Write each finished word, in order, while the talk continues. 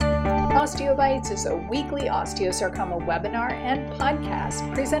Osteobites is a weekly osteosarcoma webinar and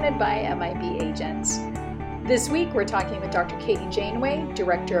podcast presented by MIB agents. This week, we're talking with Dr. Katie Janeway,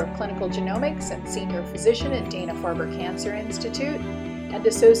 Director of Clinical Genomics and Senior Physician at Dana-Farber Cancer Institute, and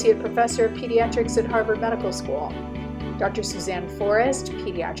Associate Professor of Pediatrics at Harvard Medical School, Dr. Suzanne Forrest,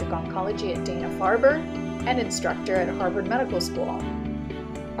 Pediatric Oncology at Dana-Farber, and Instructor at Harvard Medical School.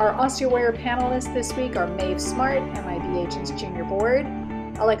 Our OsteoWire panelists this week are Maeve Smart, MIB Agents Junior Board,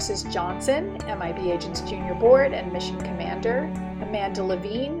 Alexis Johnson, MIB Agents Junior Board and Mission Commander, Amanda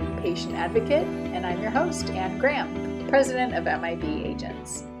Levine, Patient Advocate, and I'm your host, Anne Graham, President of MIB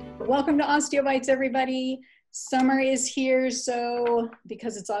Agents. Welcome to Osteobites, everybody. Summer is here, so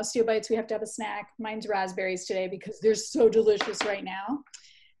because it's Osteobites, we have to have a snack. Mine's raspberries today because they're so delicious right now.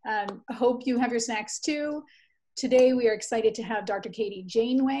 I hope you have your snacks too. Today, we are excited to have Dr. Katie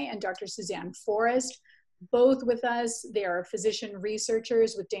Janeway and Dr. Suzanne Forrest both with us. They are physician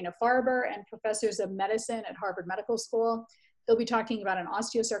researchers with Dana-Farber and professors of medicine at Harvard Medical School. They'll be talking about an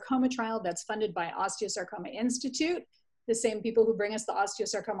osteosarcoma trial that's funded by Osteosarcoma Institute, the same people who bring us the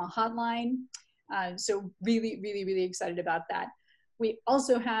osteosarcoma hotline. So really excited about that. We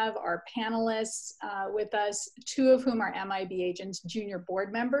also have our panelists with us, two of whom are MIB Agents Junior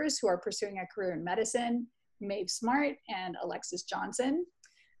Board members who are pursuing a career in medicine, Maeve Smart and Alexis Johnson.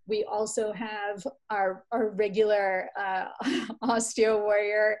 We also have our regular osteo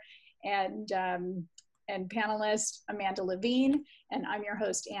warrior and panelist, Amanda Levine, and I'm your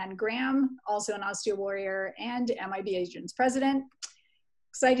host, Anne Graham, also an osteo warrior and MIB Agents president.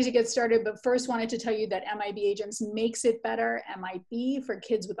 Excited to get started, but first wanted to tell you that MIB Agents makes it better, MIB for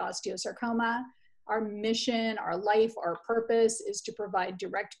kids with osteosarcoma. Our mission, our life, our purpose is to provide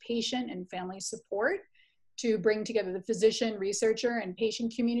direct patient and family support to bring together the physician, researcher, and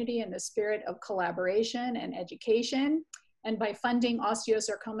patient community in the spirit of collaboration and education, and by funding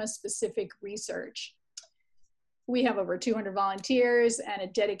osteosarcoma-specific research. We have over 200 volunteers and a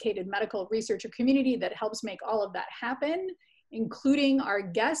dedicated medical researcher community that helps make all of that happen, including our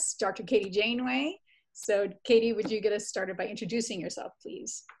guest, Dr. Katie Janeway. So Katie, would you get us started by introducing yourself,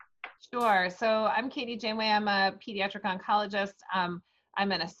 please? Sure. So I'm Katie Janeway. I'm a pediatric oncologist.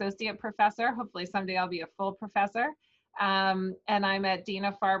 I'm an associate professor. Hopefully someday I'll be a full professor. And I'm at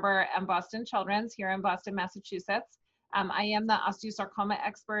Dana-Farber and Boston Children's here in Boston, Massachusetts. I am the osteosarcoma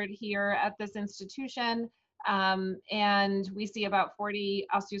expert here at this institution. And we see about 40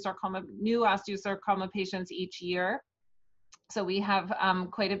 new osteosarcoma patients each year. So we have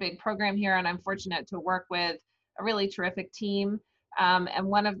quite a big program here, and I'm fortunate to work with a really terrific team. And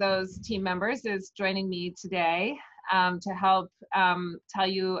one of those team members is joining me today to help tell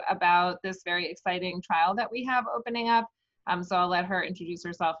you about this very exciting trial that we have opening up. So I'll let her introduce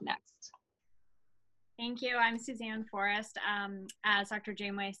herself next. Thank you. I'm Suzanne Forrest. As Dr.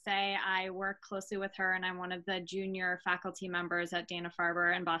 Janeway say, I work closely with her, and I'm one of the junior faculty members at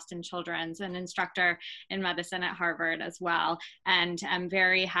Dana-Farber and Boston Children's, an instructor in medicine at Harvard as well. And I'm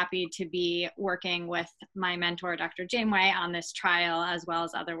very happy to be working with my mentor, Dr. Janeway, on this trial, as well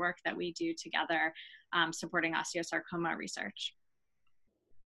as other work that we do together supporting osteosarcoma research.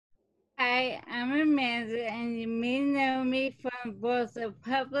 Hi, I'm Amanda, and you may know me from both the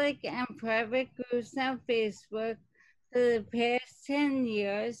public and private groups on Facebook for the past 10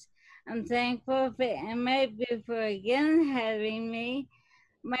 years. I'm thankful for MIB for again having me.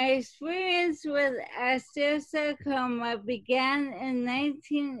 My experience with osteosarcoma began in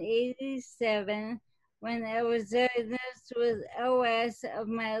 1987 when I was diagnosed with OS of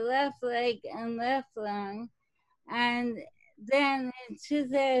my left leg and left lung, and then in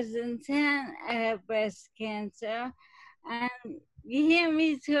 2010, I had breast cancer. And you hear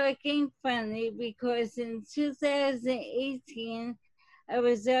me talking funny because in 2018, I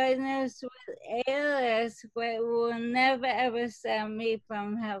was diagnosed with ALS, but it will never ever stop me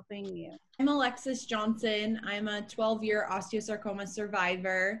from helping you. I'm Alexis Johnson. I'm a 12-year osteosarcoma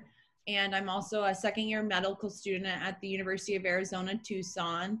survivor, and I'm also a second-year medical student at the University of Arizona,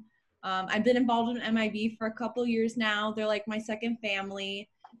 Tucson. I've been involved in MIB for a couple years now. They're like my second family,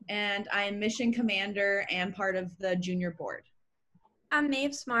 and I am mission commander and part of the junior board. I'm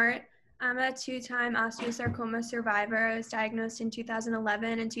Maeve Smart. I'm a two-time osteosarcoma survivor. I was diagnosed in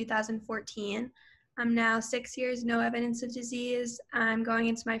 2011 and 2014. I'm now 6 years, no evidence of disease. I'm going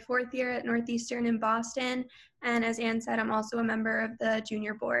into my 4th year at Northeastern in Boston. And as Anne said, I'm also a member of the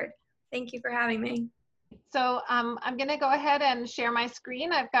junior board. Thank you for having me. So I'm going to go ahead and share my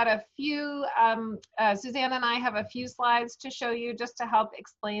screen. I've got a few, Suzanne and I have a few slides to show you just to help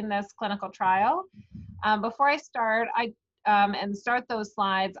explain this clinical trial. Before I start, and start those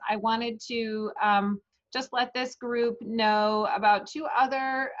slides, I wanted to just let this group know about 2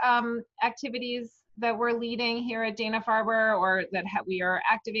 other activities that we're leading here at Dana-Farber, or that we are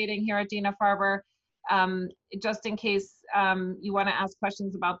activating here at Dana-Farber, just in case you want to ask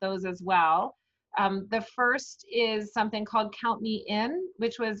questions about those as well. The first is something called Count Me In,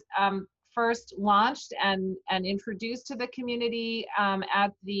 which was first launched and introduced to the community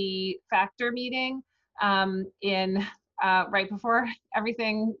at the Factor meeting in right before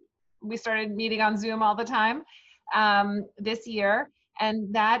everything. We started meeting on Zoom all the time this year.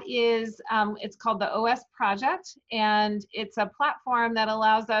 And that is, it's called the OS Project, and it's a platform that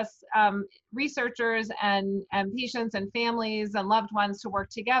allows us researchers and patients and families and loved ones to work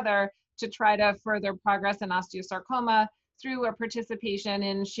together to try to further progress in osteosarcoma through a participation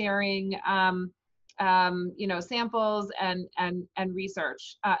in sharing samples and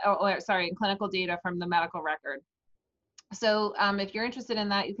research, and clinical data from the medical record. So if you're interested in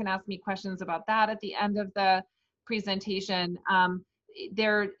that, you can ask me questions about that at the end of the presentation.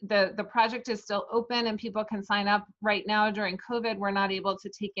 The project is still open and people can sign up. Right now during COVID, we're not able to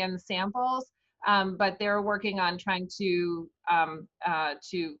take in samples, but they're working on trying to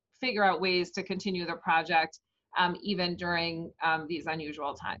figure out ways to continue the project even during these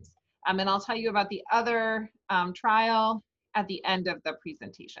unusual times. And I'll tell you about the other trial at the end of the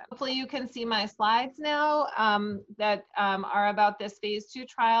presentation. Hopefully you can see my slides now that are about this phase 2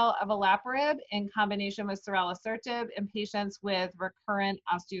 trial of olaparib in combination with ceralasertib in patients with recurrent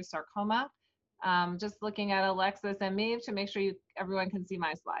osteosarcoma. Just looking at Alexis and Maeve to make sure everyone can see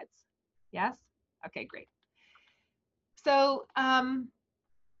my slides. Yes? Okay, great. So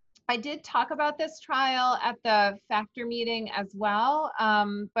I did talk about this trial at the Factor meeting as well,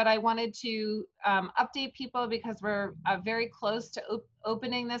 but I wanted to update people because we're very close to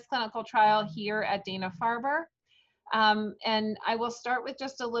opening this clinical trial here at Dana-Farber. And I will start with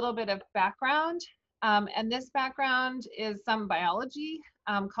just a little bit of background. And this background is some biology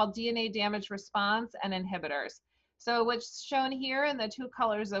called DNA damage response and inhibitors. So what's shown here in the 2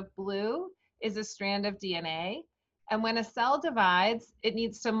 colors of blue is a strand of DNA. And when a cell divides, it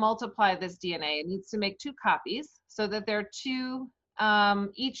needs to multiply this DNA. It needs to make 2 copies so that there are 2,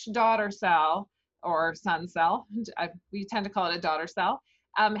 each daughter cell or son cell, we tend to call it a daughter cell,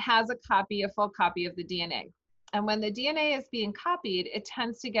 has a full copy of the DNA. And when the DNA is being copied, it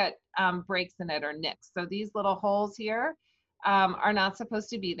tends to get breaks in it or nicks. So these little holes here are not supposed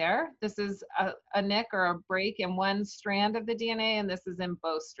to be there. This is a nick or a break in one strand of the DNA, and this is in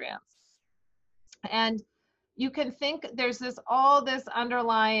both strands. And you can think there's all this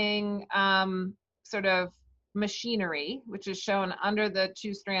underlying sort of machinery, which is shown under the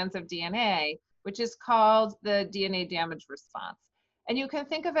 2 strands of DNA, which is called the DNA damage response. And you can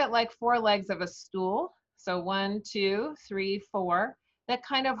think of it like 4 legs of a stool. So 1, 2, 3, 4, that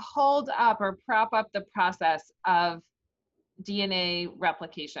kind of hold up or prop up the process of DNA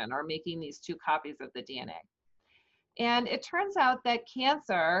replication or making these 2 copies of the DNA. And it turns out that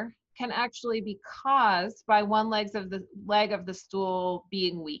cancer can actually be caused by one leg of the stool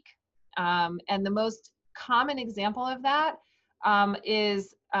being weak. And the most common example of that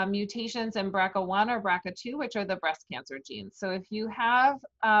is mutations in BRCA1 or BRCA2, which are the breast cancer genes. So if you have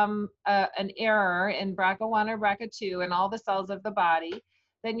an error in BRCA1 or BRCA2 in all the cells of the body,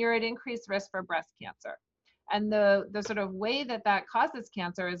 then you're at increased risk for breast cancer. And the sort of way that causes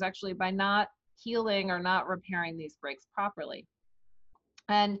cancer is actually by not healing or not repairing these breaks properly.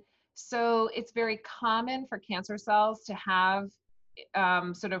 And so it's very common for cancer cells to have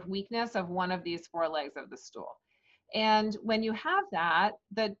sort of weakness of one of these 4 legs of the stool. And when you have that,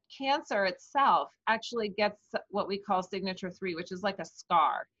 the cancer itself actually gets what we call signature 3, which is like a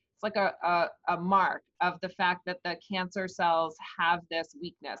scar. It's like a mark of the fact that the cancer cells have this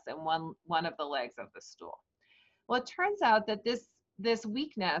weakness in one of the legs of the stool. Well, it turns out that this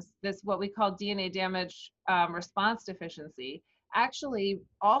weakness, this what we call DNA damage response deficiency, actually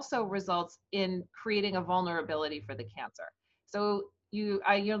also results in creating a vulnerability for the cancer. So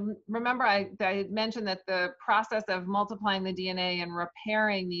you'll remember I mentioned that the process of multiplying the DNA and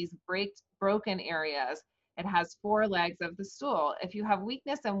repairing these broken areas, it has 4 legs of the stool. If you have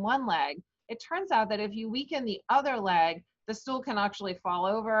weakness in one leg, it turns out that if you weaken the other leg, the stool can actually fall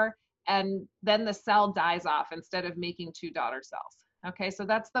over and then the cell dies off instead of making 2 daughter cells. Okay, so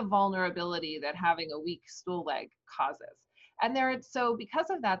that's the vulnerability that having a weak stool leg causes. And so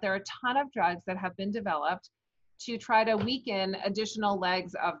because of that, there are a ton of drugs that have been developed to try to weaken additional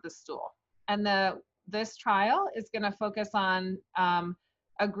legs of the stool. And this trial is going to focus on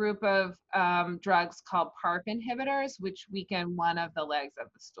a group of drugs called PARP inhibitors, which weaken one of the legs of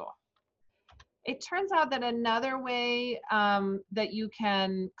the stool. It turns out that another way that you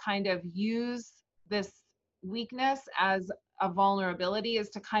can kind of use this weakness as a vulnerability is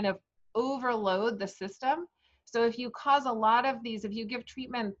to kind of overload the system. So if you cause a lot of these, if you give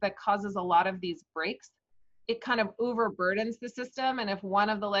treatment that causes a lot of these breaks, it kind of overburdens the system. And if one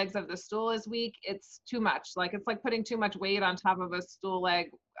of the legs of the stool is weak, it's too much. Like it's like putting too much weight on top of a stool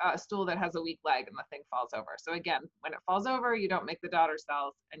that has a weak leg, and the thing falls over. So again, when it falls over, you don't make the daughter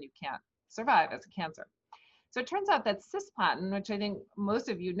cells and you can't survive as a cancer. So it turns out that cisplatin, which I think most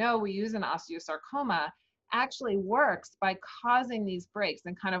of you know we use in osteosarcoma, actually works by causing these breaks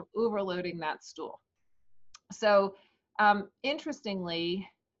and kind of overloading that stool. So interestingly,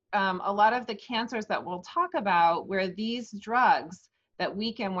 a lot of the cancers that we'll talk about where these drugs that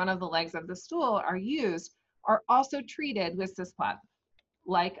weaken one of the legs of the stool are used are also treated with cisplatin,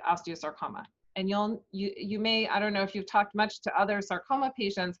 like osteosarcoma. And you may, I don't know if you've talked much to other sarcoma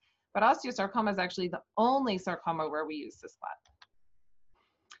patients, but osteosarcoma is actually the only sarcoma where we use cisplatin.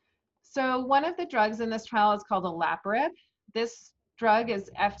 So one of the drugs in this trial is called olaparib. This drug is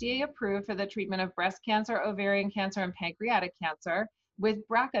FDA approved for the treatment of breast cancer, ovarian cancer, and pancreatic cancer with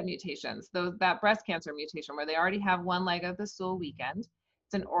BRCA mutations, that breast cancer mutation where they already have one leg of the stool weakened.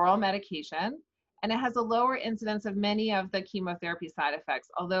 It's an oral medication, and it has a lower incidence of many of the chemotherapy side effects,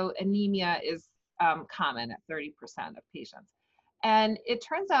 although anemia is common at 30% of patients. And it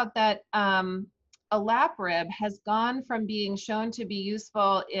turns out that olaparib has gone from being shown to be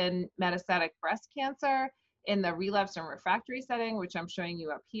useful in metastatic breast cancer in the relapsed and refractory setting, which I'm showing you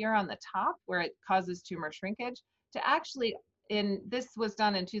up here on the top, where it causes tumor shrinkage, to actually this was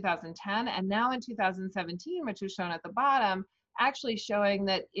done in 2010, and now in 2017, which is shown at the bottom, actually showing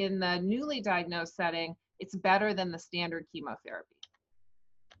that in the newly diagnosed setting, it's better than the standard chemotherapy.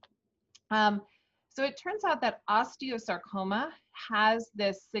 So it turns out that osteosarcoma has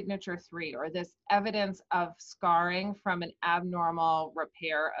this signature 3, or this evidence of scarring from an abnormal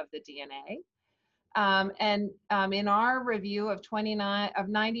repair of the DNA. In our review of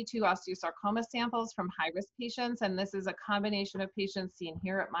 92 osteosarcoma samples from high-risk patients, and this is a combination of patients seen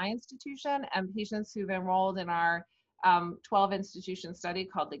here at my institution and patients who've enrolled in our 12-institution study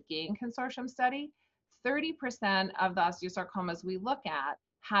called the GAIN Consortium study, 30% of the osteosarcomas we look at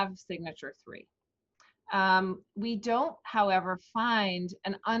have signature 3. We don't, however, find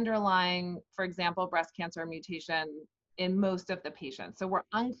an underlying, for example, breast cancer mutation in most of the patients. So we're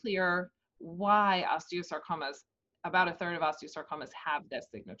unclear why osteosarcomas, about a third of osteosarcomas have this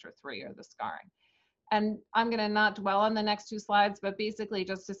signature 3 or the scarring. And I'm going to not dwell on the next 2 slides, but basically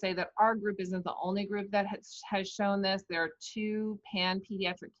just to say that our group isn't the only group that has shown this. There are 2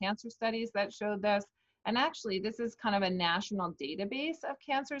 pan-pediatric cancer studies that showed this. And actually, this is kind of a national database of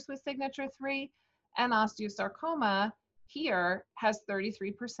cancers with signature 3. And osteosarcoma here has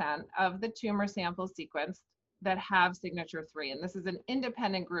 33% of the tumor samples sequenced that have signature 3. And this is an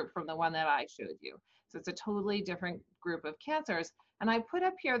independent group from the one that I showed you. So it's a totally different group of cancers. And I put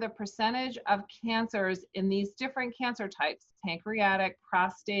up here the percentage of cancers in these different cancer types, pancreatic,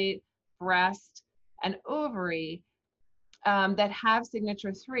 prostate, breast, and ovary, that have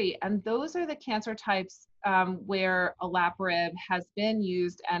signature 3. And those are the cancer types where olaparib has been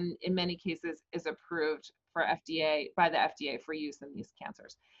used and in many cases is approved for by the FDA for use in these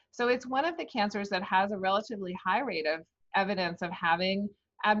cancers. So it's one of the cancers that has a relatively high rate of evidence of having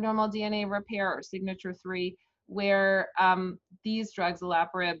abnormal DNA repair or signature 3, where these drugs,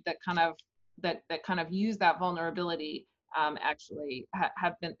 olaparib, that kind of use that vulnerability actually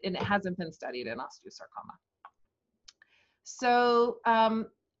have been, and it hasn't been studied in osteosarcoma. So I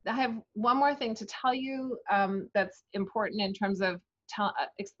have one more thing to tell you that's important in terms of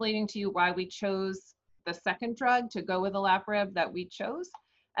explaining to you why we chose the second drug to go with olaparib that we chose,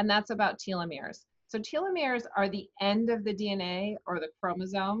 and that's about telomeres. So telomeres are the end of the DNA or the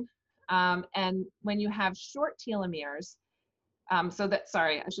chromosome, and when you have short telomeres,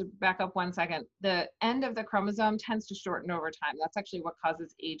 sorry, I should back up 1 second. The end of the chromosome tends to shorten over time. That's actually what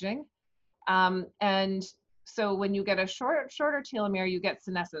causes aging. And so when you get a shorter telomere, you get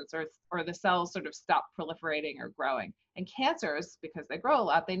senescence, or the cells sort of stop proliferating or growing. And cancers, because they grow a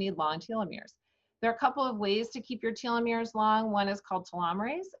lot, they need long telomeres. There are a couple of ways to keep your telomeres long. One is called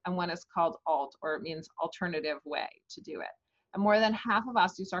telomerase, and one is called ALT, or it means alternative way to do it. And more than half of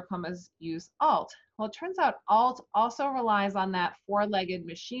osteosarcomas use ALT. Well, it turns out ALT also relies on that 4-legged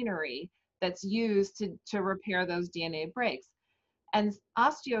machinery that's used to repair those DNA breaks. And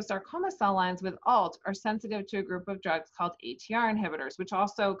osteosarcoma cell lines with ALT are sensitive to a group of drugs called ATR inhibitors, which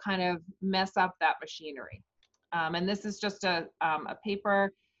also kind of mess up that machinery. And this is just a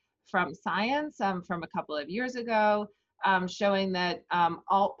paper from Science from a couple of years ago, showing that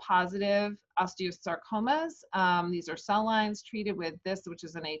ALT-positive osteosarcomas, these are cell lines treated with this, which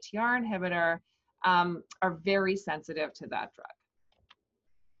is an ATR inhibitor, are very sensitive to that drug.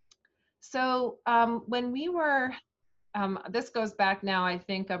 So when we were, this goes back now, I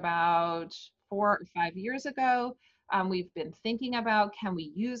think about 4 or 5 years ago, we've been thinking about, can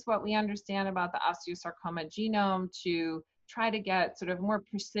we use what we understand about the osteosarcoma genome to try to get sort of more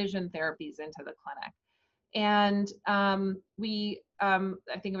precision therapies into the clinic? And I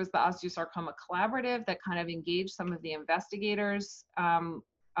think it was the Osteosarcoma Collaborative that kind of engaged some of the investigators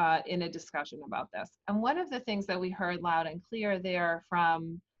in a discussion about this. And one of the things that we heard loud and clear there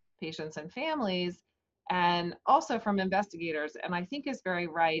from patients and families, and also from investigators, and I think is very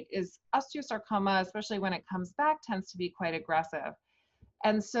right, is osteosarcoma, especially when it comes back, tends to be quite aggressive.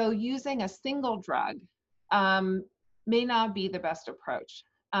 And so using a single drug may not be the best approach.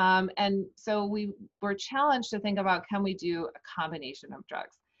 And so we were challenged to think about, can we do a combination of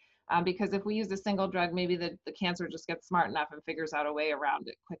drugs? Because if we use a single drug, maybe the cancer just gets smart enough and figures out a way around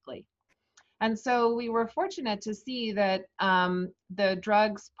it quickly. And so we were fortunate to see that the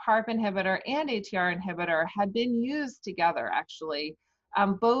drugs PARP inhibitor and ATR inhibitor had been used together, actually,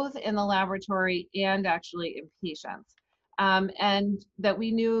 both in the laboratory and actually in patients. And that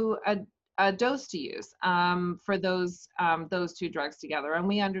we knew a dose to use for those two drugs together, and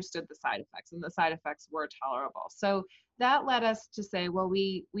we understood the side effects, and the side effects were tolerable. So that led us to say, well,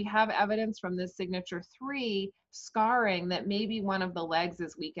 we have evidence from this signature 3 scarring that maybe one of the legs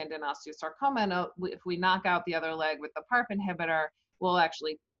is weakened in osteosarcoma, and if we knock out the other leg with the PARP inhibitor, we'll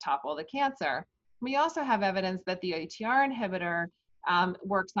actually topple the cancer. We also have evidence that the ATR inhibitor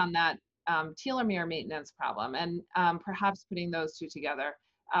works on that telomere maintenance problem, and perhaps putting those two together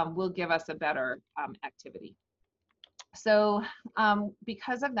will give us a better activity. So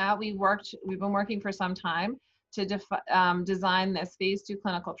because of that, we've been working for some time to design this phase 2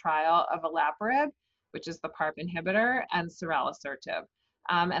 clinical trial of olaparib, which is the PARP inhibitor, and ceralasertib.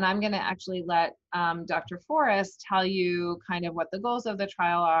 And I'm going to actually let Dr. Forrest tell you kind of what the goals of the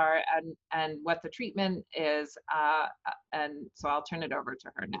trial are and what the treatment is. And so I'll turn it over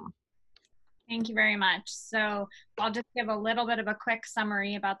to her now. Thank you very much. So I'll just give a little bit of a quick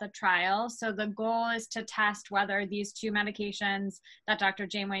summary about the trial. So the goal is to test whether these 2 medications that Dr.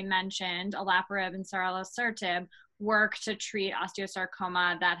 Janeway mentioned, olaparib and ceralasertib, work to treat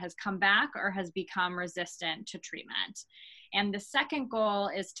osteosarcoma that has come back or has become resistant to treatment. And the second goal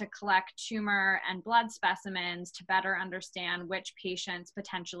is to collect tumor and blood specimens to better understand which patients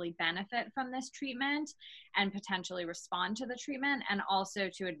potentially benefit from this treatment and potentially respond to the treatment, and also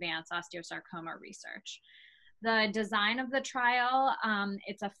to advance osteosarcoma research. The design of the trial,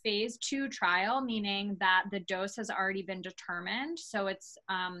 it's a phase 2 trial, meaning that the dose has already been determined. So it's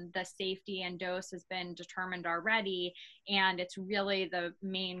the safety and dose has been determined already. And it's really the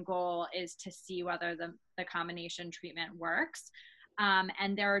main goal is to see whether the combination treatment works.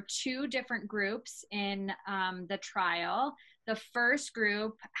 And there are 2 different groups in the trial. The first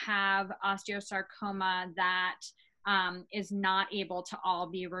group have osteosarcoma that is not able to all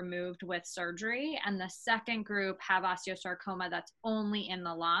be removed with surgery. And the second group have osteosarcoma that's only in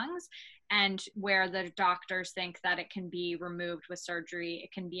the lungs, and where the doctors think that it can be removed with surgery.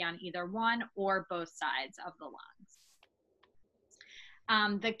 It can be on either one or both sides of the lungs.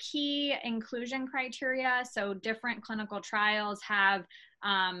 The key inclusion criteria, so different clinical trials have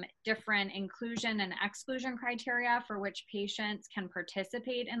different inclusion and exclusion criteria for which patients can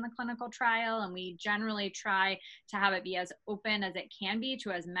participate in the clinical trial, and we generally try to have it be as open as it can be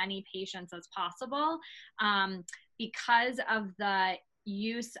to as many patients as possible. Because of the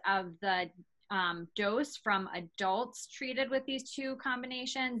use of the dose from adults treated with these 2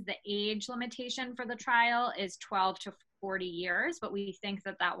 combinations, the age limitation for the trial is 12 to 40 years, but we think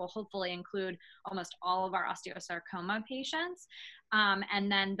that that will hopefully include almost all of our osteosarcoma patients.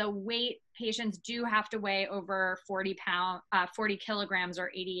 And then the weight, patients do have to weigh over 40 kilograms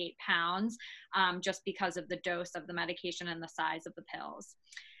or 88 pounds, just because of the dose of the medication and the size of the pills.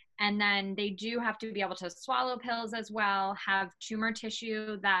 And then they do have to be able to swallow pills as well, have tumor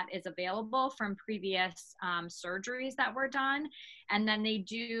tissue that is available from previous surgeries that were done. And then they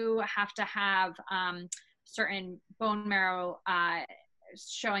do have to have certain bone marrow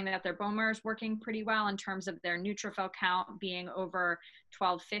showing that their bone marrow is working pretty well in terms of their neutrophil count being over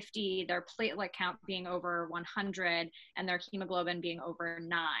 1250, their platelet count being over 100, and their hemoglobin being over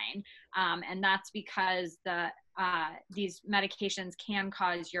 9. And that's because these medications can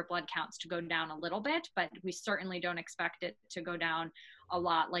cause your blood counts to go down a little bit, but we certainly don't expect it to go down a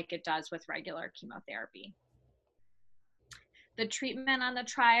lot like it does with regular chemotherapy. The treatment on the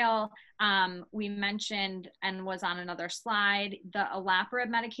trial, we mentioned and was on another slide, the olaparib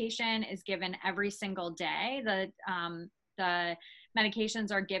medication is given every single day. The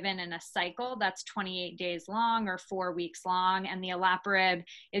medications are given in a cycle that's 28 days long or 4 weeks long, and the olaparib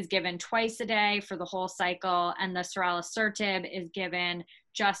is given twice a day for the whole cycle, and the ceralasertib is given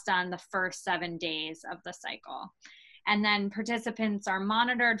just on the first 7 days of the cycle. And then participants are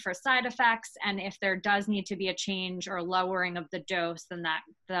monitored for side effects, and if there does need to be a change or lowering of the dose, then that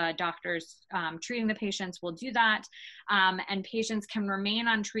the doctors treating the patients will do that. And patients can remain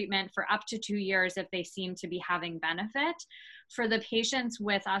on treatment for up to 2 years if they seem to be having benefit. For the patients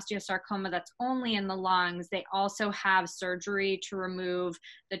with osteosarcoma that's only in the lungs, they also have surgery to remove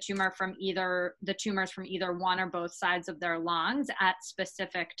the tumors from either one or both sides of their lungs at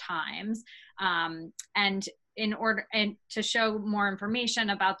specific times. And to show more information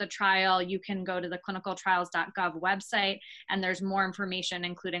about the trial, you can go to the clinicaltrials.gov website, and there's more information,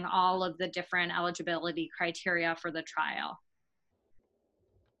 including all of the different eligibility criteria for the trial.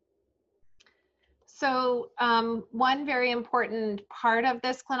 So one very important part of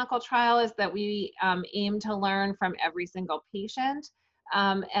this clinical trial is that we aim to learn from every single patient.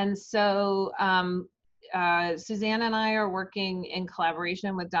 Suzanne and I are working in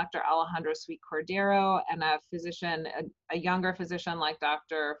collaboration with Dr. Alejandro Sweet Cordero and a physician, a younger physician like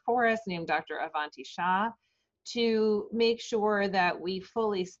Dr. Forrest, named Dr. Avanti Shah, to make sure that we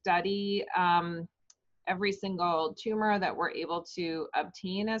fully study every single tumor that we're able to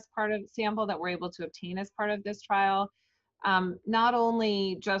obtain as part of sample that we're able to obtain as part of this trial. Not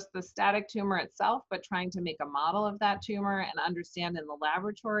only just the static tumor itself, but trying to make a model of that tumor and understand in the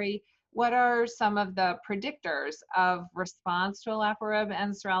laboratory what are some of the predictors of response to olaparib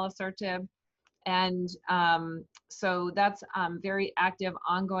and ceralasertib. And so that's very active,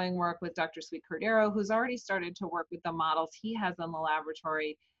 ongoing work with Dr. Sweet Cordero, who's already started to work with the models he has in the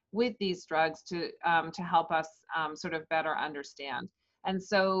laboratory with these drugs to help us sort of better understand. And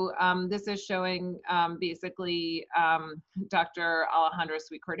so this is showing basically Dr. Alejandro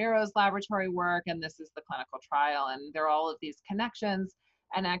Sweet Cordero's laboratory work, and this is the clinical trial, and there are all of these connections.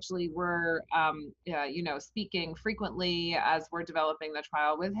 And actually we're speaking frequently as we're developing the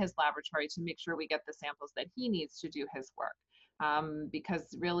trial with his laboratory to make sure we get the samples that he needs to do his work.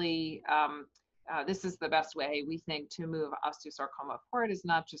 Because really, this is the best way, we think, to move osteosarcoma forward, is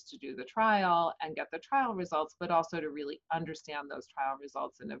not just to do the trial and get the trial results, but also to really understand those trial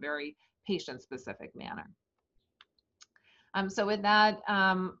results in a very patient-specific manner. So with that,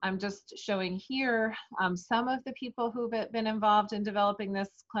 I'm just showing here some of the people who've been involved in developing this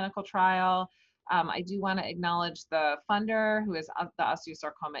clinical trial. I do want to acknowledge the funder, who is the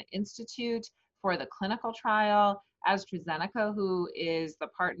Osteosarcoma Institute for the clinical trial, AstraZeneca, who is the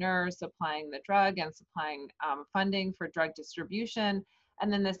partner supplying the drug and supplying funding for drug distribution.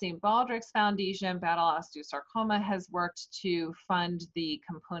 And then the St. Baldrick's Foundation, Battle Osteosarcoma, has worked to fund the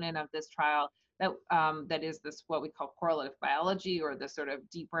component of this trial that is this, what we call correlative biology, or the sort of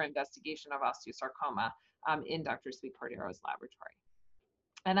deeper investigation of osteosarcoma in Dr. Sweet Cordero's laboratory.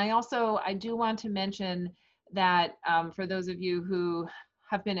 And I do want to mention that for those of you who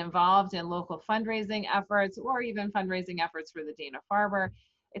have been involved in local fundraising efforts or even fundraising efforts for the Dana-Farber,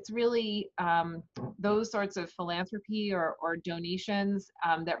 it's really those sorts of philanthropy or donations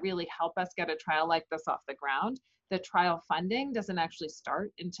that really help us get a trial like this off the ground. The trial funding doesn't actually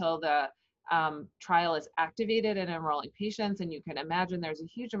start until the trial is activated and enrolling patients, and you can imagine there's a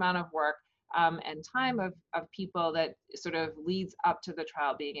huge amount of work and time of people that sort of leads up to the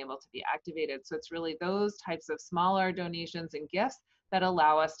trial being able to be activated. So it's really those types of smaller donations and gifts that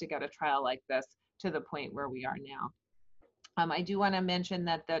allow us to get a trial like this to the point where we are now. I do want to mention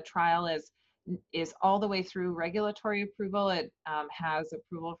that the trial is all the way through regulatory approval. It has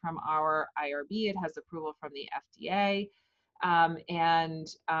approval from our IRB, it has approval from the FDA, and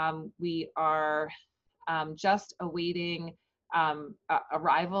we are just awaiting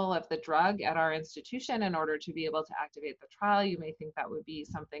arrival of the drug at our institution in order to be able to activate the trial. You may think that would be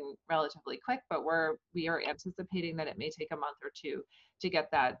something relatively quick, but we are anticipating that it may take a month or two to get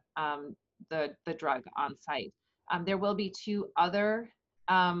that the drug on site. There will be 2 other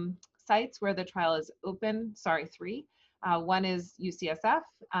sites where the trial is open, three. One is UCSF,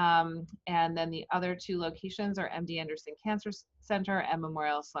 and then the other 2 locations are MD Anderson Cancer Center and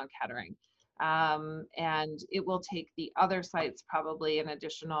Memorial Sloan Kettering. And it will take the other sites probably an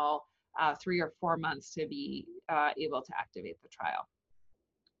additional 3 or 4 months to be able to activate the trial.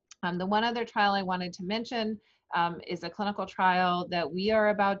 The one other trial I wanted to mention is a clinical trial that we are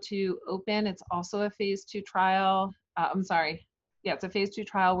about to open. It's also a phase 2 trial. It's a phase 2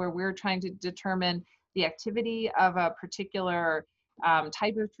 trial where we're trying to determine the activity of a particular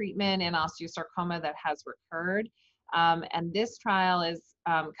type of treatment in osteosarcoma that has recurred. And this trial is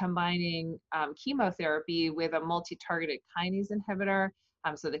combining chemotherapy with a multi-targeted kinase inhibitor.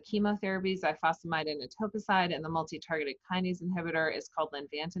 So the chemotherapy is ifosfamide and etoposide, and the multi-targeted kinase inhibitor is called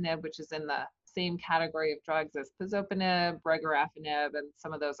lenvatinib, which is in the same category of drugs as pazopanib, regorafenib, and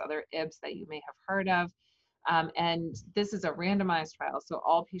some of those other IBs that you may have heard of. And this is a randomized trial, so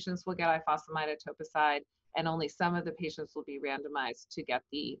all patients will get ifosfamide etoposide, and only some of the patients will be randomized to get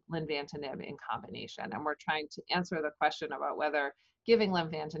the lenvatinib in combination. And we're trying to answer the question about whether giving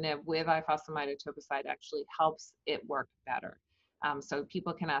lenvatinib with ifosfamide etoposide actually helps it work better. So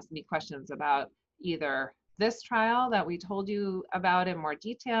people can ask me questions about either this trial that we told you about in more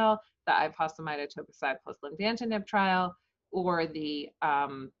detail, the ifosfamide etoposide plus lenvatinib trial, or the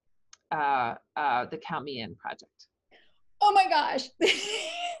Count Me In project. Oh my gosh.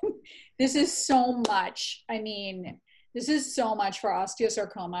 This is so much. I mean, this is so much for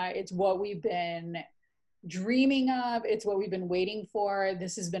osteosarcoma. It's what we've been dreaming of. It's what we've been waiting for.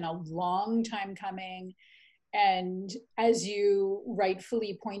 This has been a long time coming. And as you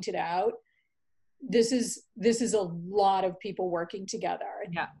rightfully pointed out, this is a lot of people working together.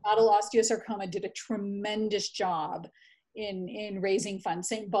 Yeah. Model Osteosarcoma did a tremendous job in raising funds.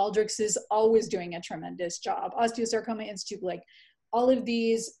 St. Baldrick's is always doing a tremendous job. Osteosarcoma Institute, like all of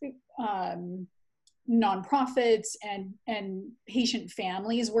these nonprofits and patient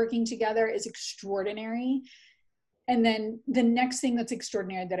families working together is extraordinary. And then the next thing that's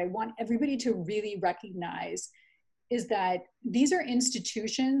extraordinary that I want everybody to really recognize is that these are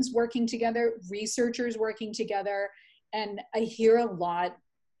institutions working together, researchers working together, and I hear a lot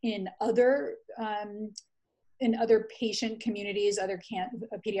in other patient communities, other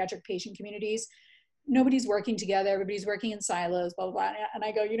pediatric patient communities, nobody's working together, everybody's working in silos, blah, blah, blah. And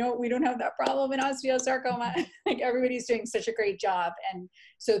I go, you know, we don't have that problem in osteosarcoma. Like everybody's doing such a great job. And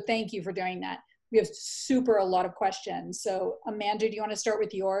so thank you for doing that. We have a lot of questions. So Amanda, do you want to start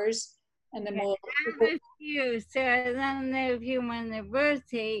with yours? And then we'll. I have a few, so I don't know if you want to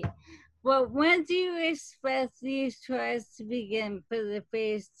rotate. But when do you expect these trials to begin for the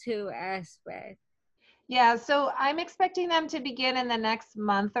phase 2 aspect? Yeah, so I'm expecting them to begin in the next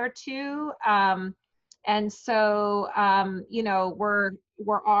month or two. And so, you know, we're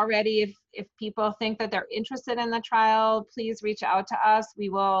already, if people think that they're interested in the trial, please reach out to us. We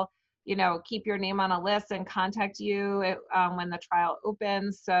will, you know, keep your name on a list and contact you when the trial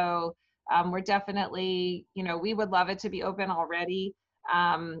opens. So we're definitely, you know, we would love it to be open already,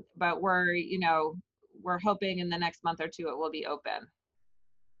 but we're hoping in the next month or two it will be open.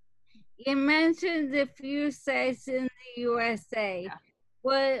 You mentioned a few sites in the USA. Yeah.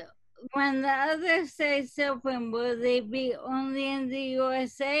 When the other sites open, will they be only in the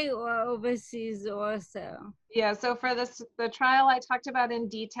USA or overseas also? Yeah, so for the trial I talked about in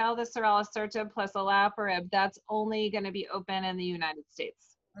detail, the ceralasertib plus olaparib, that's only going to be open in the United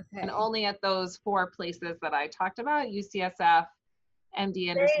States. Okay. And only at those 4 places that I talked about, UCSF, MD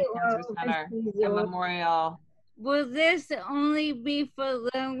Anderson Cancer Center, and Memorial. Will this only be for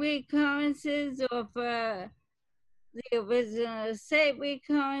lung recurrences or for the original site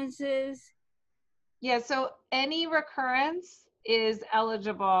recurrences? Yeah, so any recurrence is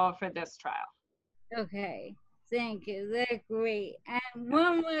eligible for this trial. Okay, thank you. That's great. And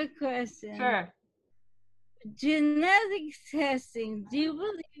one more question. Sure. Genetic testing, do you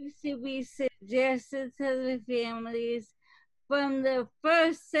believe should be suggested to the families from the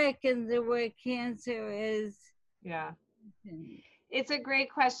first second of what cancer is? Yeah. It's a great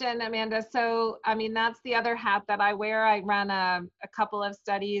question, Amanda. So, I mean, that's the other hat that I wear. I run a couple of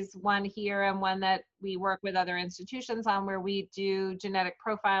studies, one here and one that we work with other institutions on, where we do genetic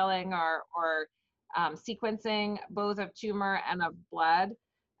profiling or sequencing, both of tumor and of blood.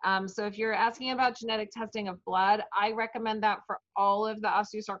 So if you're asking about genetic testing of blood, I recommend that for all of the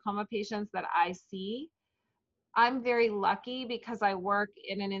osteosarcoma patients that I see. I'm very lucky because I work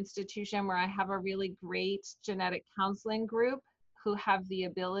in an institution where I have a really great genetic counseling group who have the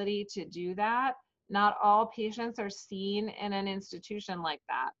ability to do that. Not all patients are seen in an institution like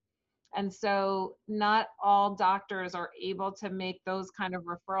that. And so not all doctors are able to make those kind of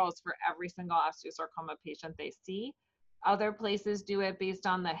referrals for every single osteosarcoma patient they see. Other places do it based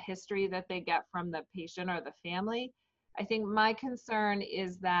on the history that they get from the patient or the family. I think my concern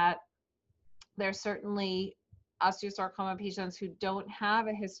is that there's certainly osteosarcoma patients who don't have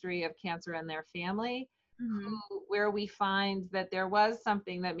a history of cancer in their family, where we find that there was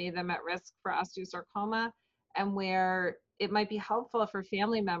something that made them at risk for osteosarcoma, and where it might be helpful for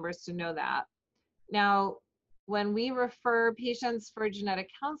family members to know that. Now, when we refer patients for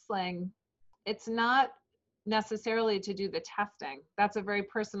genetic counseling, it's not necessarily to do the testing. That's a very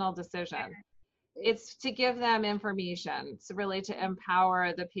personal decision. it's to give them information. It's really to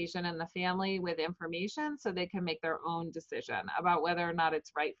empower the patient and the family with information so they can make their own decision about whether or not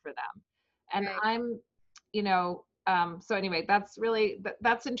it's right for them. And Right. so anyway, that's really,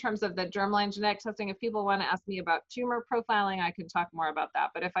 that's in terms of the germline genetic testing. If people want to ask me about tumor profiling, I can talk more about that.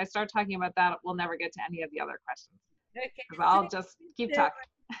 But if I start talking about that, we'll never get to any of the other questions. Okay. Because I'll just keep talking.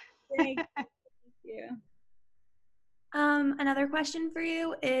 Thank you. Another question for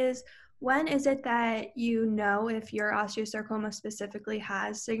you is, when is it that you know if your osteosarcoma specifically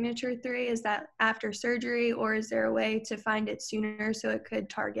has signature 3? Is that after surgery, or is there a way to find it sooner so it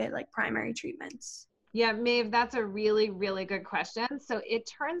could target like primary treatments? Yeah, Maeve, that's a really, really good question. So it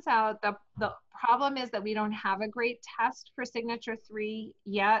turns out the problem is that we don't have a great test for signature 3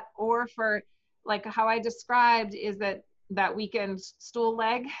 yet, or for like how I described is that weakened stool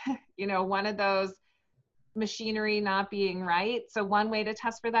leg, one of those machinery not being right. So one way to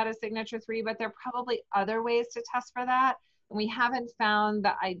test for that is signature 3, but there are probably other ways to test for that. And we haven't found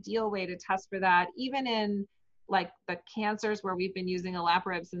the ideal way to test for that, even in like the cancers where we've been using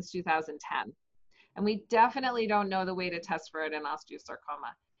olaparib since 2010. And we definitely don't know the way to test for it in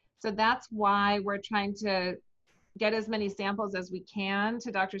osteosarcoma. So that's why we're trying to get as many samples as we can to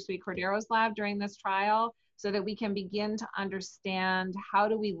Dr. Sweet Cordero's lab during this trial, so that we can begin to understand, how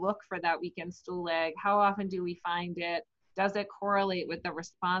do we look for that weakened stool leg? How often do we find it? Does it correlate with the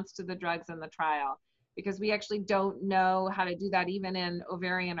response to the drugs in the trial? Because we actually don't know how to do that even in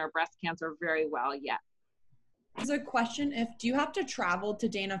ovarian or breast cancer very well yet. There's a question, do you have to travel to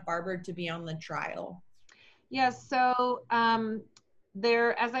Dana-Farber to be on the trial? Yes, so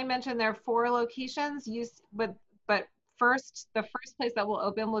as I mentioned, there are 4 locations, but the first place that will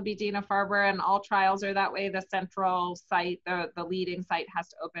open will be Dana-Farber, and all trials are that way. The central site, the leading site, has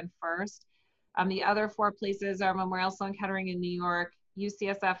to open first. The other 4 places are Memorial Sloan Kettering in New York,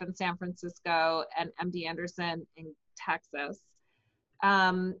 UCSF in San Francisco, and MD Anderson in Texas.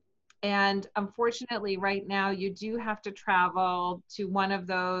 And unfortunately, right now, you do have to travel to one of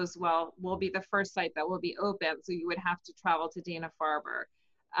those. Well, will be the first site that will be open, so you would have to travel to Dana-Farber.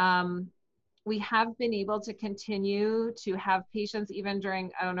 We have been able to continue to have patients even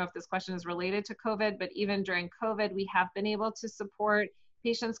during, I don't know if this question is related to COVID, but even during COVID, we have been able to support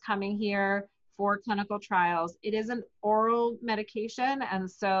patients coming here for clinical trials. It is an oral medication, and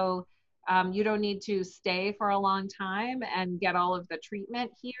so you don't need to stay for a long time and get all of the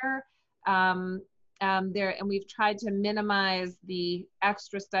treatment here. And we've tried to minimize the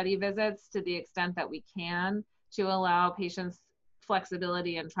extra study visits to the extent that we can to allow patients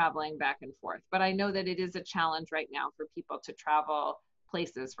flexibility in traveling back and forth. But I know that it is a challenge right now for people to travel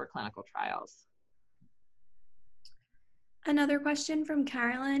places for clinical trials. Another question from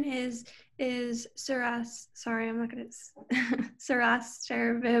Carolyn is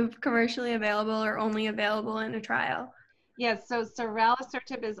Cerastirvib commercially available or only available in a trial? Yes, so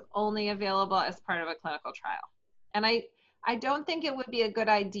ceralasertib is only available as part of a clinical trial. And I don't think it would be a good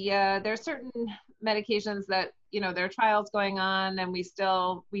idea. There are certain medications that, there are trials going on, and we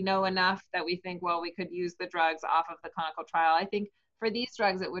know enough that we think, well, we could use the drugs off of the clinical trial. I think for these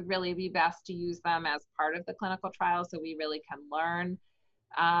drugs, it would really be best to use them as part of the clinical trial, so we really can learn,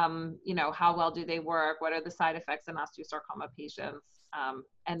 how well do they work? What are the side effects in osteosarcoma patients?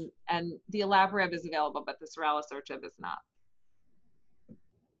 And the olaparib is available, but the ceralasertib is not.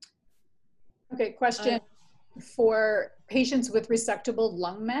 Okay, question. For patients with resectable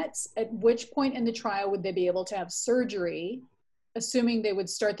lung mets, at which point in the trial would they be able to have surgery, assuming they would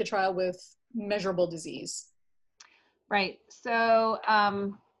start the trial with measurable disease? Right. So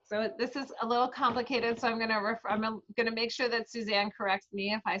this is a little complicated. So I'm gonna make sure that Suzanne corrects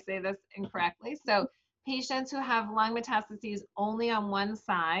me if I say this incorrectly. So patients who have lung metastases only on one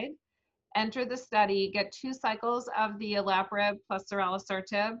side enter the study, get 2 cycles of the olaparib plus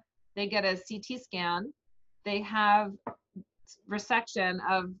ceralasertib. They get a CT scan. They have resection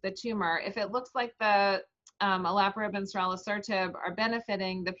of the tumor. If it looks like the olaparib and ceralasertib are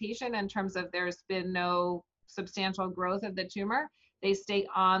benefiting the patient in terms of there's been no substantial growth of the tumor, they stay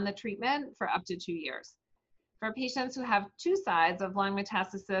on the treatment for up to 2 years. For patients who have 2 sides of lung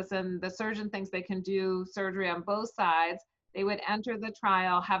metastasis and the surgeon thinks they can do surgery on both sides, they would enter the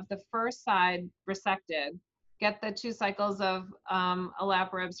trial, have the first side resected, get the 2 cycles of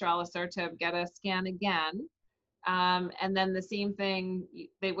olaparib, ceralasertib, get a scan again, and then the same thing,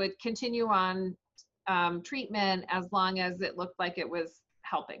 they would continue on treatment as long as it looked like it was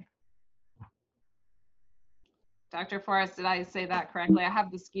helping. Dr. Forrest, did I say that correctly? I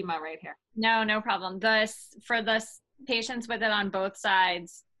have the schema right here. No problem. For the patients with it on both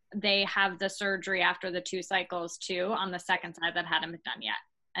sides, they have the surgery after the 2 cycles too on the second side that hadn't been done yet.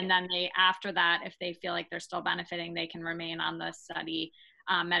 And then after that, if they feel like they're still benefiting, they can remain on the study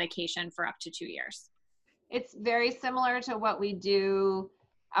medication for up to 2 years. It's very similar to what we do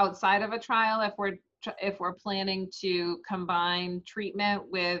outside of a trial. If we're planning to combine treatment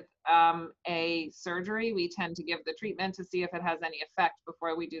with a surgery, we tend to give the treatment to see if it has any effect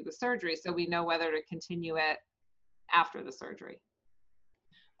before we do the surgery, so we know whether to continue it after the surgery.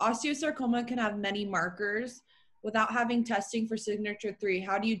 Osteosarcoma can have many markers. Without having testing for signature 3,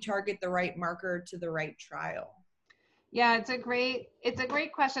 how do you target the right marker to the right trial? Yeah, it's a great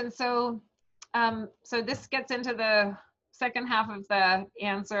question. So this gets into the second half of the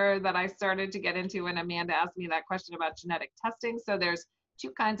answer that I started to get into when Amanda asked me that question about genetic testing. So there's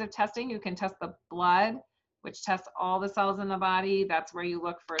 2 kinds of testing. You can test the blood, which tests all the cells in the body. That's where you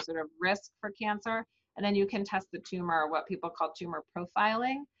look for sort of risk for cancer. And then you can test the tumor, what people call tumor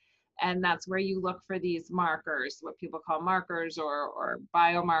profiling. And that's where you look for these markers, what people call markers or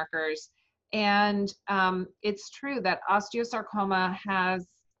biomarkers. And it's true that osteosarcoma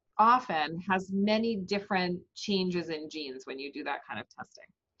often has many different changes in genes when you do that kind of testing.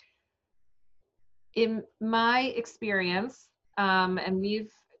 In my experience, and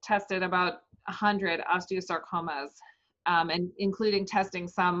we've tested about 100 osteosarcomas, and including testing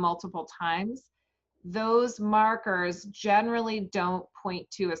some multiple times, those markers generally don't point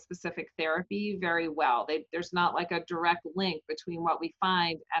to a specific therapy very well. There's not like a direct link between what we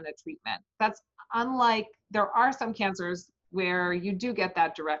find and a treatment. That's unlike, there are some cancers where you do get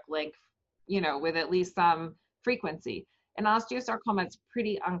that direct link, with at least some frequency. In osteosarcoma, it's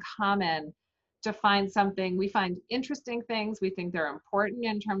pretty uncommon to find something. We find interesting things. We think they're important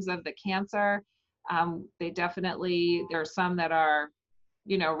in terms of the cancer. There are some that are,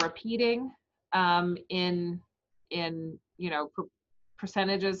 repeating in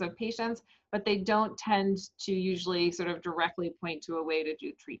percentages of patients, but they don't tend to usually sort of directly point to a way to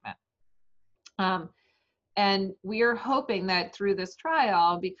do treatment. And we are hoping that through this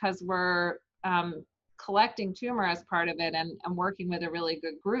trial, because we're collecting tumor as part of it and working with a really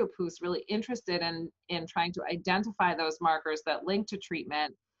good group who's really interested in trying to identify those markers that link to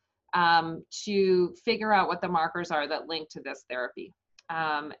treatment, to figure out what the markers are that link to this therapy.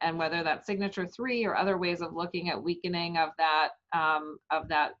 And whether that's signature 3 or other ways of looking at weakening of that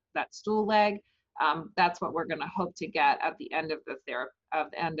stool leg, that's what we're going to hope to get at the end of the therapy.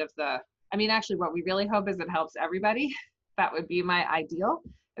 Actually, what we really hope is it helps everybody. That would be my ideal,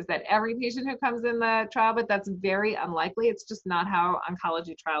 is that every patient who comes in the trial, but that's very unlikely. It's just not how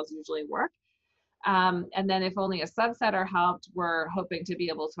oncology trials usually work. And then if only a subset are helped, we're hoping to be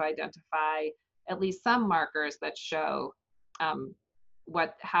able to identify at least some markers that show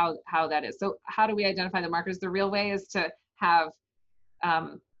how that is. So how do we identify the markers? The real way is to have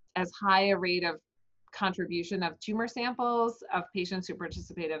as high a rate of contribution of tumor samples of patients who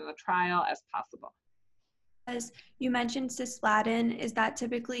participated in the trial as possible. As you mentioned cisplatin, is that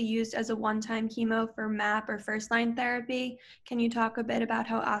typically used as a one-time chemo for MAP or first-line therapy? Can you talk a bit about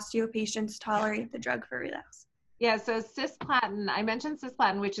how osteo patients tolerate the drug for relapse? Yeah, so cisplatin, I mentioned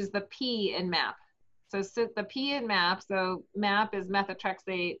cisplatin, which is the P in MAP. So the P in MAP, so MAP is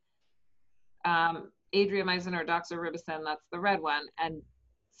methotrexate, adriamycin or doxorubicin, that's the red one, and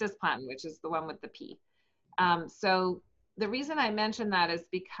cisplatin, which is the one with the P. So the reason I mention that is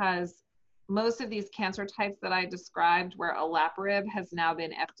because most of these cancer types that I described where olaparib has now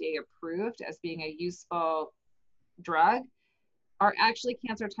been FDA approved as being a useful drug are actually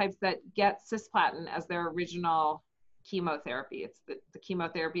cancer types that get cisplatin as their original chemotherapy. It's the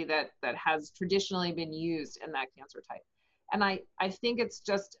chemotherapy that has traditionally been used in that cancer type. And I think it's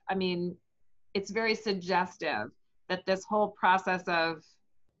just, it's very suggestive that this whole process of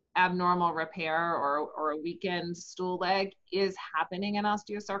abnormal repair or a weakened stool leg is happening in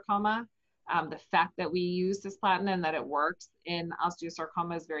osteosarcoma. The fact that we use cisplatin and that it works in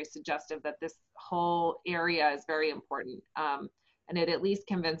osteosarcoma is very suggestive that this whole area is very important. And it at least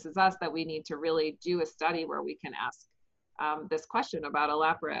convinces us that we need to really do a study where we can ask this question about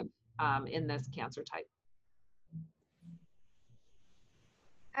olaparib in this cancer type.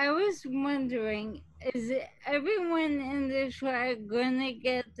 I was wondering, is everyone in the trial going to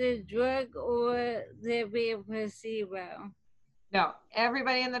get the drug, or there be a placebo? No,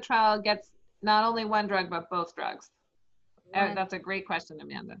 everybody in the trial gets not only one drug, but both drugs. That's a great question,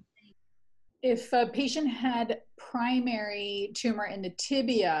 Amanda. If a patient had primary tumor in the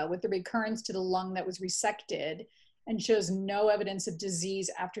tibia with the recurrence to the lung that was resected and shows no evidence of disease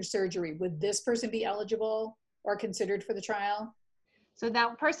after surgery, would this person be eligible or considered for the trial? So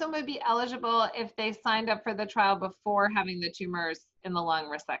that person would be eligible if they signed up for the trial before having the tumors in the lung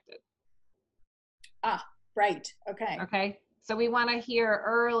resected. Ah, right. Okay. Okay. So we want to hear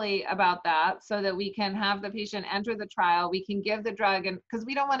early about that so that we can have the patient enter the trial. We can give the drug, and because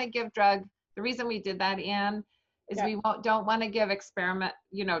we don't want to give drug, the reason we did that, Anne, is Yeah. we don't want to give experiment,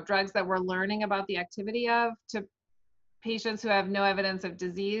 drugs that we're learning about the activity of to patients who have no evidence of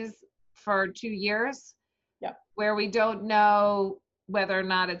disease for 2 years, where we don't know whether or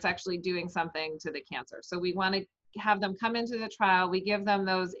not it's actually doing something to the cancer. So we want to have them come into the trial. We give them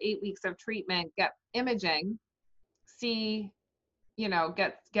those 8 weeks of treatment, get imaging, see,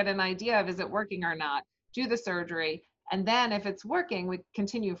 get an idea of is it working or not, do the surgery, and then if it's working, we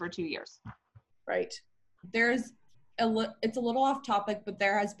continue for 2 years. Right. It's a little off topic, but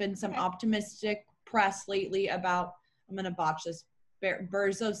there has been some optimistic press lately about, I'm going to botch this,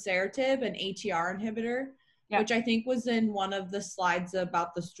 berzosertib, an ATR inhibitor, which I think was in one of the slides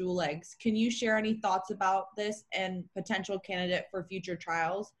about the stool legs. Can you share any thoughts about this and potential candidate for future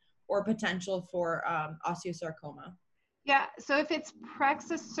trials or potential for osteosarcoma? Yeah, so if it's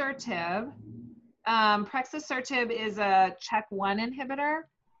prexasertib, prexasertib is a CHEK1 inhibitor,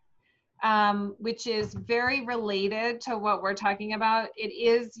 which is very related to what we're talking about. It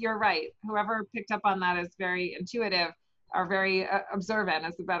is, you're right, whoever picked up on that is very intuitive or very observant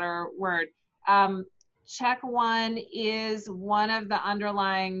is a better word. CHEK1 is one of the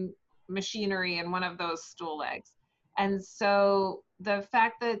underlying machinery in one of those stool legs. And so the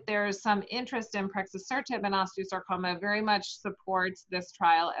fact that there's some interest in prexasertib and osteosarcoma very much supports this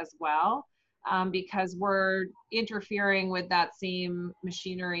trial as well, because we're interfering with that same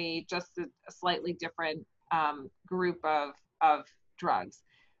machinery, just a slightly different group of drugs.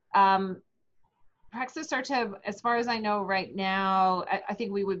 Prexasertib, as far as I know right now, I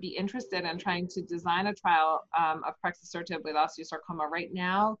think we would be interested in trying to design a trial of prexasertib with osteosarcoma. Right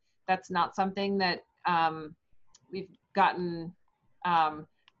now, that's not something that we've gotten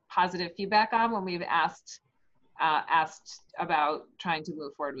positive feedback on when we've asked about trying to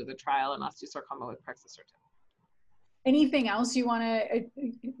move forward with a trial in osteosarcoma with prexasertib. Anything else do you want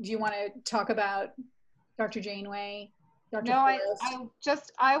to talk about, Dr. Janeway? Dr. No,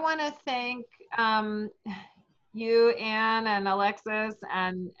 Forrest? I want to thank you, Anne, and Alexis,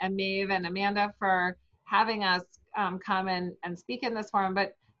 and Maeve, and Amanda for having us come and speak in this forum.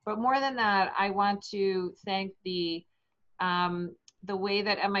 But more than that, I want to thank the way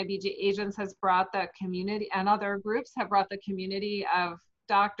that MIBG Agents has brought the community, and other groups have brought the community of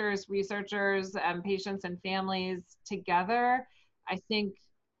doctors, researchers, and patients and families together. I think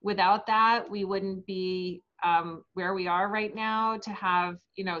without that, we wouldn't be where we are right now, to have,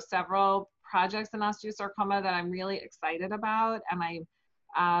 several projects in osteosarcoma that I'm really excited about. And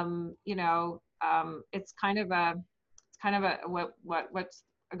it's kind of a what's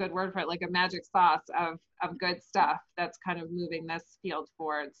a good word for it, like a magic sauce of good stuff that's kind of moving this field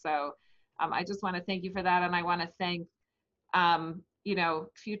forward. So I just want to thank you for that. And I want to thank,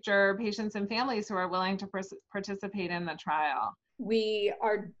 future patients and families who are willing to participate in the trial.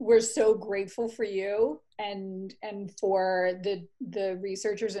 We're so grateful for you and for the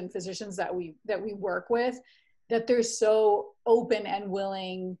researchers and physicians that we work with, that they're so open and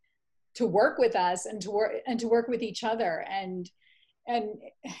willing to work with us and to work with each other. And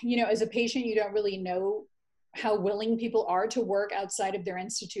as a patient, you don't really know how willing people are to work outside of their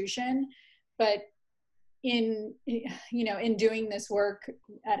institution, but in doing this work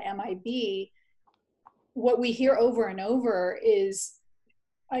at MIB, what we hear over and over is,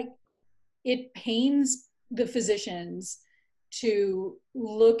 like, it pains the physicians to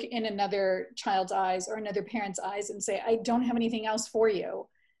look in another child's eyes or another parent's eyes and say, I don't have anything else for you.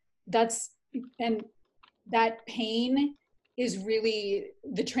 And that pain is really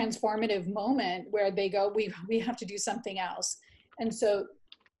the transformative moment where they go, we have to do something else. And so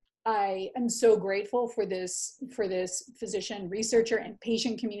I am so grateful for this physician, researcher, and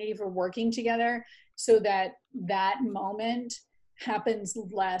patient community for working together, so that moment happens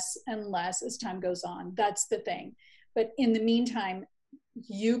less and less as time goes on. That's the thing. But in the meantime,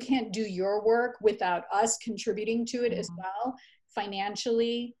 you can't do your work without us contributing to it as well,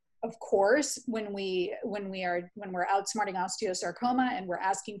 financially. Of course, when we're outsmarting osteosarcoma and we're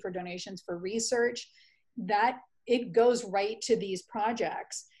asking for donations for research, that it goes right to these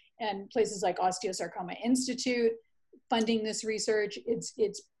projects. And places like Osteosarcoma Institute funding this research,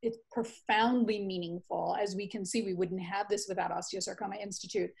 it's profoundly meaningful. As we can see, we wouldn't have this without Osteosarcoma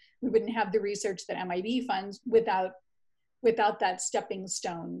Institute. We wouldn't have the research that MIB funds without that stepping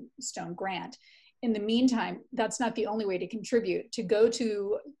stone grant. In the meantime, that's not the only way to contribute. To go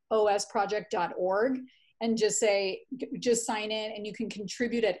to osproject.org and just sign in, and you can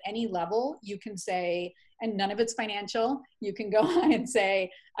contribute at any level. You can say, and none of it's financial, you can go on and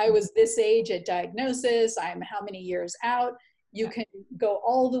say, I was this age at diagnosis, I'm how many years out. You can go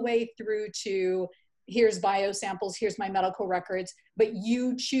all the way through to here's biosamples, here's my medical records, but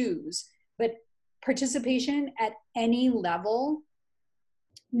you choose. But participation at any level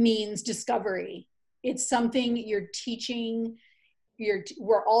means discovery. It's something you're teaching,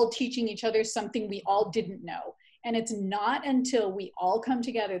 we're all teaching each other something we all didn't know. And it's not until we all come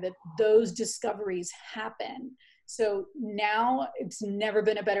together that those discoveries happen. So now it's never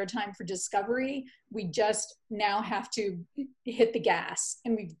been a better time for discovery. We just now have to hit the gas,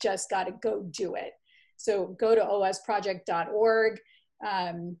 and we've just got to go do it. So go to osproject.org,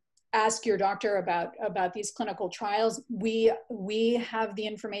 ask your doctor about these clinical trials. We have the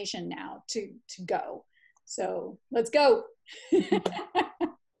information now to go. So let's go.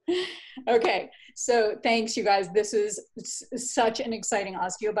 Okay, so thanks, you guys. This is such an exciting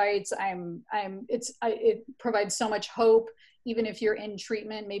OsteoBites. It provides so much hope, even if you're in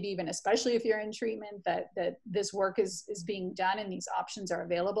treatment, maybe even especially if you're in treatment, that this work is being done and these options are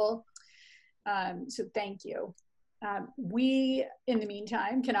available. So thank you. We, in the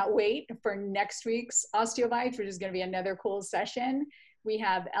meantime, cannot wait for next week's OsteoBites, which is going to be another cool session. We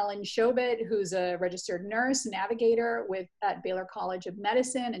have Ellen Shobit, who's a registered nurse navigator at Baylor College of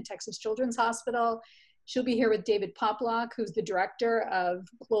Medicine and Texas Children's Hospital. She'll be here with David Poplock, who's the director of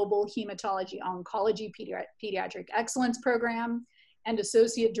Global Hematology Oncology Pediatric Excellence Program and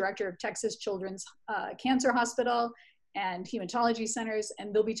associate director of Texas Children's Cancer Hospital and Hematology Centers.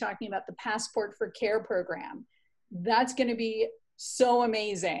 And they'll be talking about the Passport for Care program. That's going to be so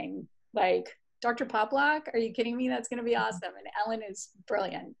amazing. Like, Dr. Poplock, are you kidding me? That's going to be awesome. And Ellen is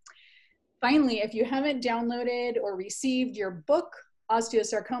brilliant. Finally, if you haven't downloaded or received your book,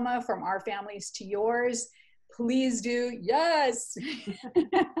 Osteosarcoma From Our Families to Yours, please do. Yes.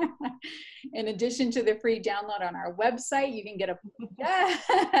 In addition to the free download on our website, you can get a,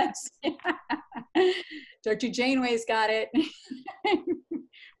 yes. Dr. Janeway's got it.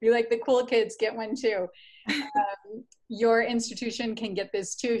 We like the cool kids, get one too. Your institution can get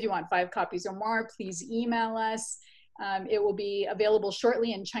this too. If you want 5 copies or more, please email us. It will be available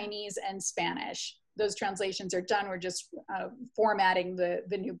shortly in Chinese and Spanish. Those translations are done. We're just formatting the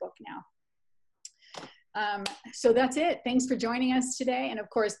new book now. So that's it. Thanks for joining us today. And of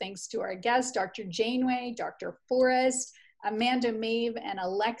course, thanks to our guests, Dr. Janeway, Dr. Forrest, Amanda, Maeve, and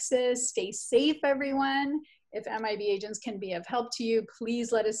Alexis. Stay safe, everyone. If MIB agents can be of help to you,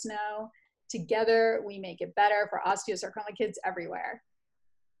 please let us know. Together, we make it better for osteosarcoma kids everywhere.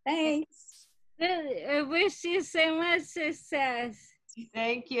 Thanks. I wish you so much success.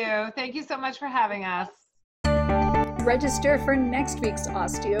 Thank you. Thank you so much for having us. Register for next week's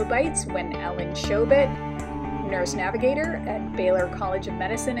OsteoBites when Ellen Shobit, nurse navigator at Baylor College of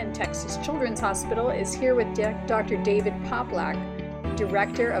Medicine and Texas Children's Hospital, is here with Dr. David Poplock,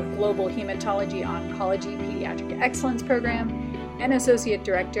 director of Global Hematology Oncology Pediatric Excellence Program and Associate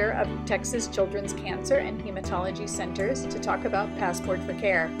Director of Texas Children's Cancer and Hematology Centers, to talk about Passport for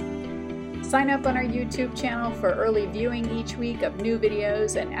Care. Sign up on our YouTube channel for early viewing each week of new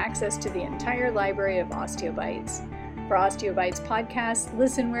videos and access to the entire library of OsteoBites. For OsteoBites podcasts,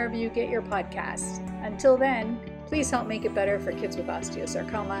 listen wherever you get your podcasts. Until then, please help make it better for kids with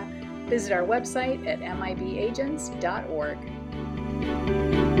osteosarcoma. Visit our website at mibagents.org.